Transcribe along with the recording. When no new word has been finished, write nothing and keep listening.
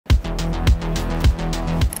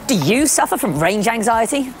Do you suffer from range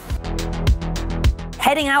anxiety?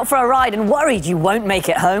 Heading out for a ride and worried you won't make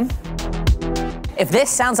it home? If this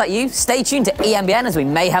sounds like you, stay tuned to EMBN as we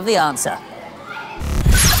may have the answer.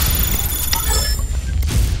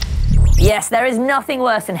 Yes, there is nothing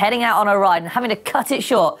worse than heading out on a ride and having to cut it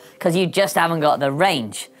short because you just haven't got the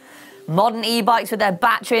range. Modern e-bikes with their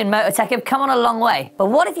battery and motor tech have come on a long way, but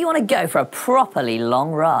what if you want to go for a properly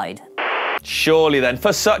long ride? Surely then,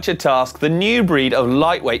 for such a task, the new breed of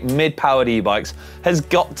lightweight mid-powered e-bikes has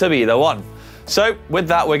got to be the one. So with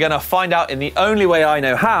that, we're going to find out in the only way I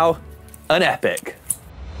know how, an epic.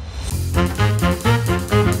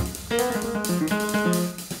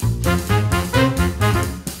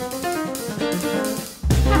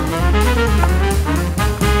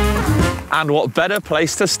 And what better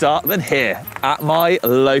place to start than here, at my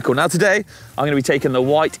local. Now today, I'm going to be taking the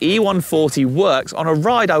Whyte E140 Works on a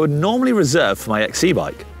ride I would normally reserve for my XC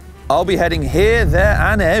bike. I'll be heading here, there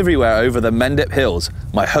and everywhere over the Mendip Hills,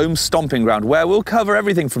 my home stomping ground, where we'll cover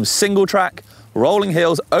everything from single track, rolling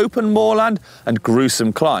hills, open moorland and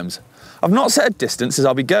gruesome climbs. I've not set a distance as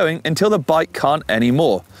I'll be going until the bike can't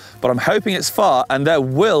anymore, but I'm hoping it's far and there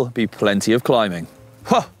will be plenty of climbing.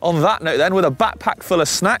 On that note then, with a backpack full of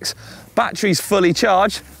snacks, batteries fully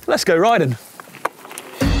charged, let's go riding.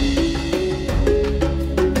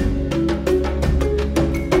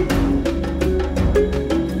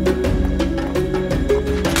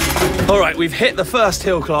 All right, we've hit the first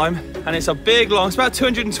hill climb and it's a big long, it's about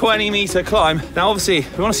 220 meter climb. Now obviously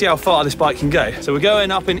we want to see how far this bike can go. So we're going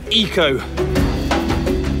up in eco.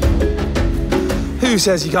 Who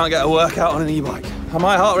says you can't get a workout on an e-bike? And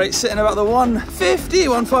my heart rate's sitting about the 150,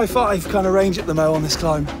 155 kind of range at the mo on this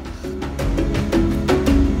climb.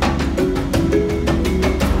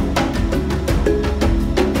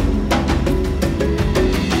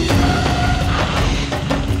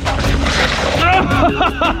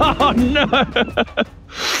 Oh no!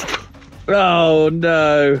 Oh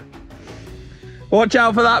no! Watch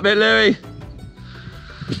out for that bit, Louis.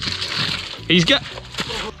 He's got.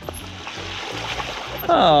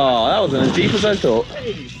 Oh, that wasn't as deep as I thought.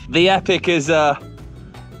 The epic is,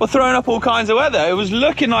 we're throwing up all kinds of weather. It was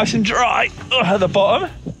looking nice and dry at the bottom,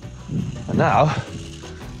 and now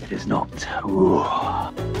it is not. Ooh.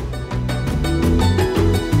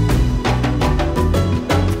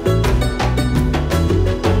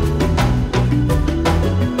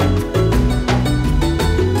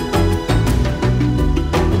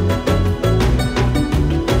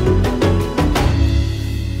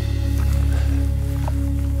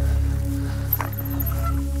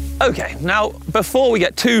 Okay, now before we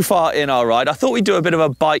get too far in our ride, I thought we'd do a bit of a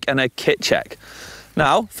bike and a kit check.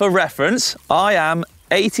 Now, for reference, I am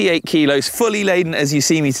 88 kilos, fully laden as you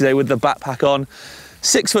see me today with the backpack on,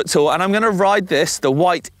 6 foot tall, and I'm gonna ride this, the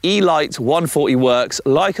Whyte E140 Works,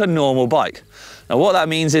 like a normal bike. Now what that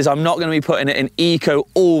means is I'm not gonna be putting it in eco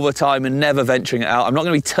all the time and never venturing it out. I'm not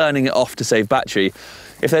gonna be turning it off to save battery.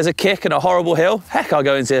 If there's a kick and a horrible hill, heck, I'll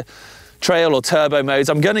go into trail or turbo modes.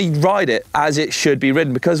 I'm going to ride it as it should be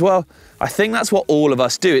ridden because, well, I think that's what all of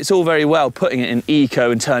us do. It's all very well putting it in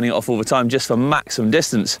eco and turning it off all the time just for maximum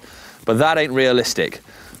distance, but that ain't realistic.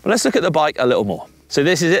 But let's look at the bike a little more. So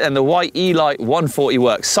this is it, and the Whyte E140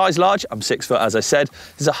 Works. Size large, I'm 6 foot as I said.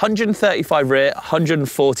 There's 135 rear,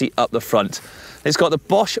 140 up the front. It's got the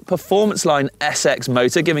Bosch Performance Line SX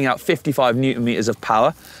motor giving out 55 Newton meters of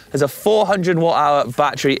power. There's a 400 watt hour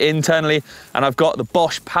battery internally, and I've got the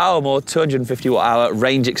Bosch PowerMore 250 watt hour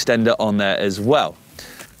range extender on there as well.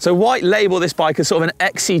 So Whyte label this bike as sort of an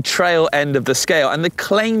XC trail end of the scale, and the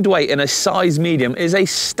claimed weight in a size medium is a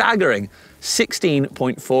staggering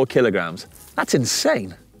 16.4 kilograms. That's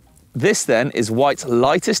insane. This then is Whyte's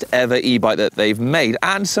lightest ever e-bike that they've made,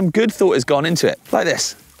 and some good thought has gone into it, like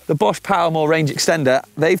this. The Bosch PowerMore range extender,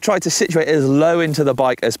 they've tried to situate as low into the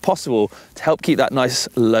bike as possible to help keep that nice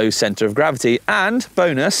low center of gravity. And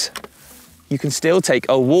bonus, you can still take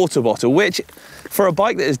a water bottle, which for a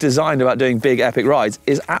bike that is designed about doing big epic rides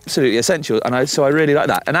is absolutely essential. And so I really like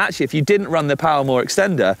that. And actually, if you didn't run the PowerMore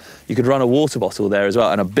extender, you could run a water bottle there as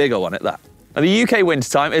well, and a bigger one at that. Now, the UK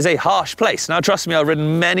wintertime is a harsh place. Now, trust me, I've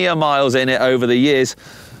ridden many a miles in it over the years,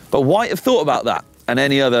 but Whyte have thought about that, and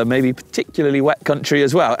any other maybe particularly wet country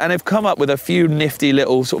as well, and have come up with a few nifty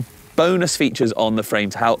little sort of bonus features on the frame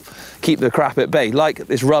to help keep the crap at bay, like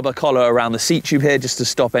this rubber collar around the seat tube here just to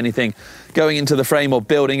stop anything going into the frame or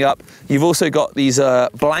building up. You've also got these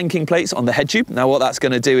blanking plates on the head tube. Now what that's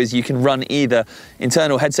going to do is you can run either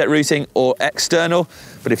internal headset routing or external,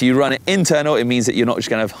 but if you run it internal, it means that you're not just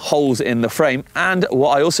going to have holes in the frame. And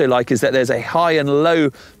what I also like is that there's a high and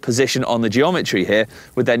low position on the geometry here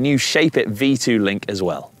with their new Shape It V2 link as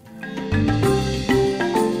well.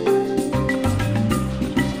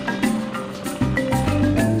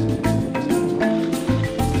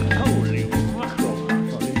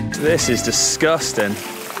 This is disgusting.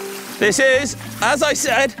 This is, as I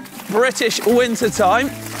said, British winter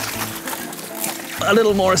time. A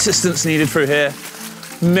little more assistance needed through here.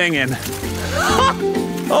 Minging.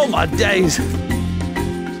 Oh my days.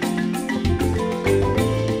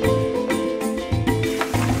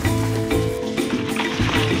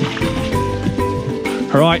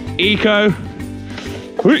 Right, eco.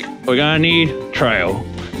 We're gonna need trail.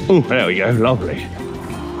 Oh, there we go, lovely.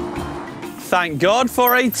 Thank God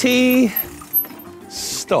for a T.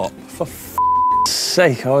 Stop, for f***'s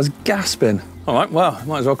sake, I was gasping. All right, well,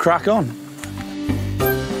 might as well crack on.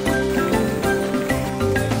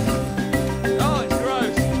 Oh, it's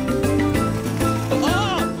gross.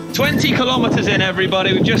 Oh! 20 kilometers in,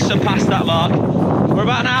 everybody. We've just surpassed that mark. We're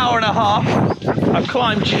about an hour and a half. I've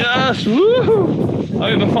climbed just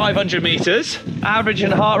over 500 meters.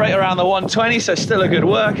 Averaging heart rate around the 120, so still a good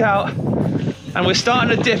workout. And we're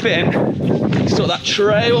starting to dip in, sort of that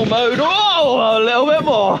trail mode, a little bit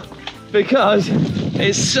more, because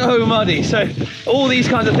it's so muddy. So all these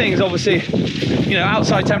kinds of things, obviously, you know,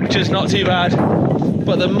 outside temperature's not too bad,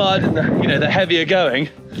 but the mud and the, you know, the heavier going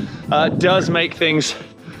does make things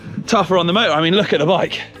tougher on the motor. I mean, look at the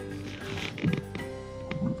bike.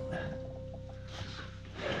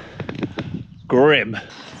 Grim.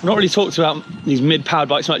 I've not really talked about these mid-powered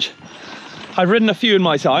bikes much. I've ridden a few in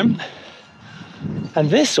my time, and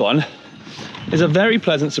this one is a very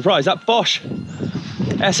pleasant surprise. That Bosch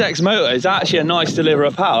SX motor is actually a nice deliverer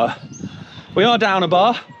of power. We are down a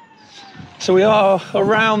bar, so we are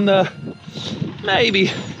around the maybe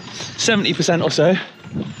 70% or so.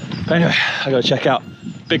 But anyway, I gotta check out.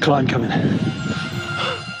 Big climb coming. That's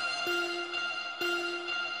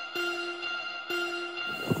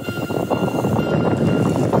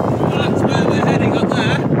where we're heading up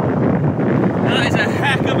there. That is a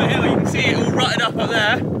heck of a hill. You can see it all rutted up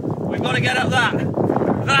there. We've got to get up that.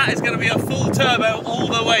 That is going to be a full turbo all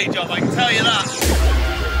the way job, I can tell you that.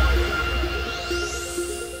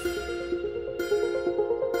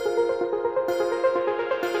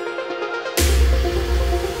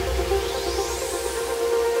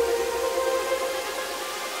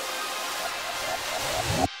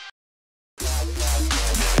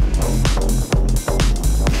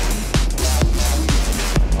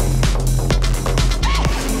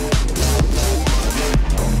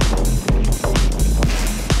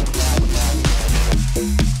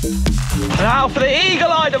 Now for the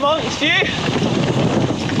eagle-eyed amongst you,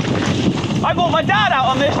 I brought my dad out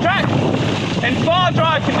on this track in far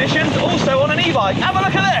drive conditions, also on an e-bike. Have a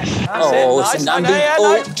look at this. That's nice.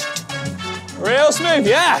 Real smooth,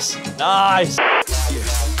 yes. Nice.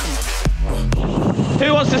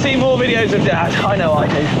 Who wants to see more videos of Dad? I know I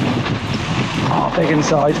do. Oh, big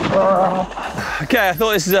inside. Okay, I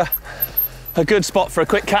thought this is a good spot for a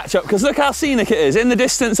quick catch-up, because look how scenic it is. In the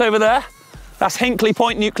distance over there, that's Hinkley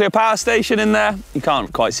Point Nuclear Power Station in there. You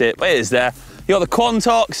can't quite see it, but it is there. You got the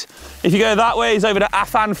Quantox. If you go that way, it's over to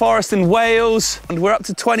Afan Forest in Wales. And we're up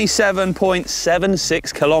to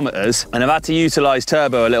 27.76 kilometers. And I've had to utilize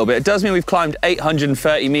turbo a little bit. It does mean we've climbed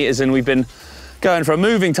 830 meters and we've been going for a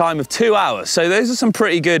moving time of 2 hours. So those are some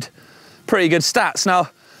pretty good stats.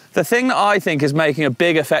 Now, the thing that I think is making a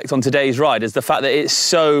big effect on today's ride is the fact that it's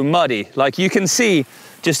so muddy. Like, you can see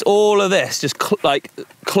just all of this, just like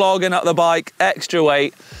clogging up the bike, extra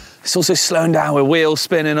weight. It's also slowing down with wheels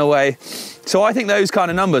spinning away. So I think those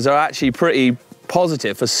kind of numbers are actually pretty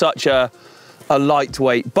positive for such a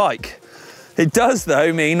lightweight bike. It does,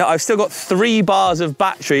 though, mean that I've still got 3 bars of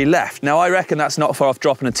battery left. Now, I reckon that's not far off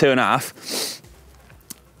dropping a 2.5.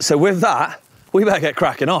 So with that, we better get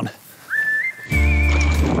cracking on.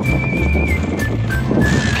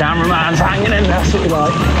 Cameraman's hanging in, that's what we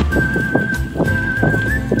like.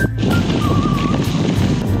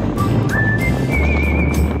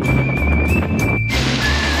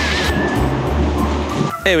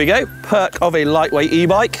 Here we go, perk of a lightweight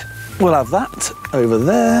e-bike. We'll have that over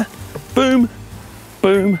there. Boom,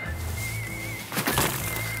 boom.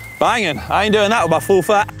 Banging, I ain't doing that with my full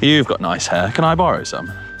fat. You've got nice hair, can I borrow some?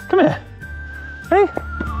 Come here, hey.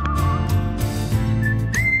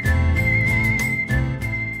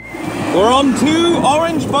 We're on 2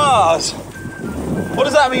 orange bars. What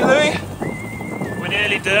does that mean, Louis? We're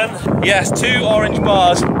nearly done. Yes, 2 orange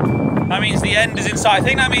bars. That means the end is in sight. I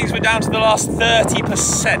think that means we're down to the last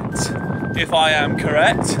 30%, if I am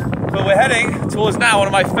correct. But we're heading towards now one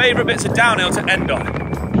of my favourite bits of downhill to end on.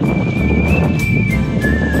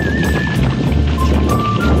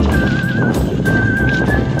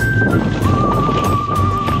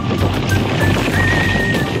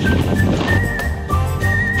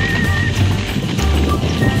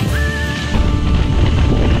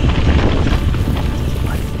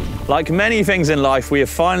 Like many things in life, we have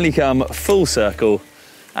finally come full circle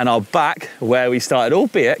and are back where we started,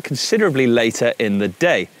 albeit considerably later in the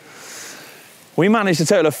day. We managed a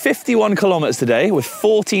total of 51 kilometers today with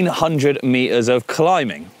 1,400 meters of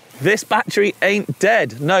climbing. This battery ain't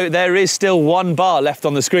dead. No, there is still 1 bar left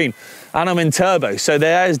on the screen and I'm in turbo. So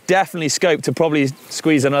there is definitely scope to probably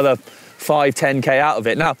squeeze another 5–10K out of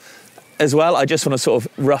it. Now, as well, I just want to sort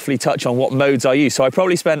of roughly touch on what modes I use. So I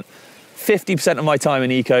probably spent 50% of my time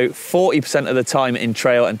in eco, 40% of the time in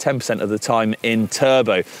trail and 10% of the time in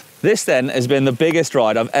turbo. This then has been the biggest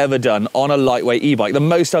ride I've ever done on a lightweight e-bike, the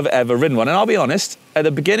most I've ever ridden one. And I'll be honest, at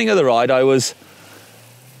the beginning of the ride, I was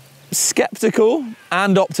skeptical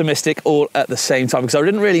and optimistic all at the same time because I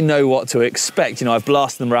didn't really know what to expect. You know, I've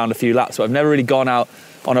blasted them around a few laps, but I've never really gone out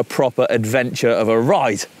on a proper adventure of a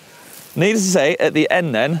ride. Needless to say, at the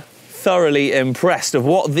end then, thoroughly impressed of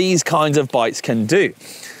what these kinds of bikes can do.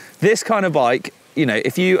 This kind of bike, you know,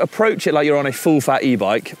 if you approach it like you're on a full fat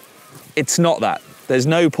e-bike, it's not that. There's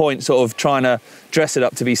no point sort of trying to dress it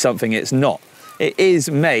up to be something it's not. It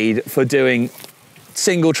is made for doing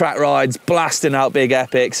single track rides, blasting out big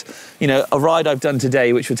epics. You know, a ride I've done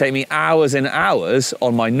today, which would take me hours and hours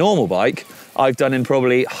on my normal bike, I've done in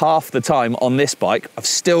probably half the time on this bike. I've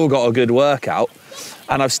still got a good workout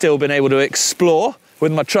and I've still been able to explore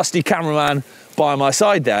with my trusty cameraman by my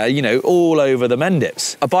side there, you know, all over the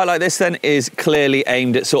Mendips. A bike like this then is clearly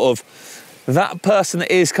aimed at sort of that person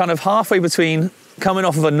that is kind of halfway between coming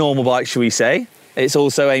off of a normal bike, should we say. It's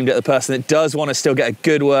also aimed at the person that does want to still get a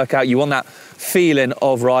good workout. You want that feeling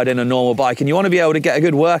of riding a normal bike and you want to be able to get a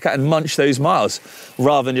good workout and munch those miles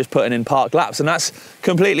rather than just putting in park laps. And that's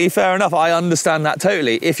completely fair enough. I understand that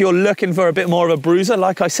totally. If you're looking for a bit more of a bruiser,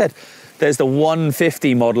 like I said, there's the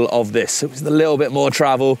 150 model of this. It was a little bit more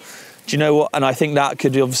travel. Do you know what? And I think that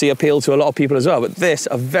could obviously appeal to a lot of people as well. But this,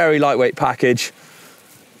 a very lightweight package,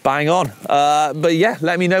 bang on. But yeah,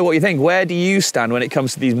 let me know what you think. Where do you stand when it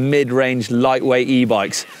comes to these mid-range lightweight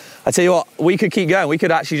e-bikes? I tell you what, we could keep going. We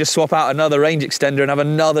could actually just swap out another range extender and have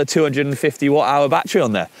another 250 watt-hour battery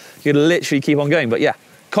on there. You could literally keep on going. But yeah,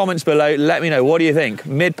 comments below, let me know. What do you think?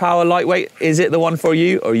 Mid-power lightweight, is it the one for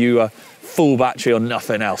you? Or are you a full battery or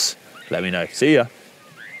nothing else? Let me know. See ya.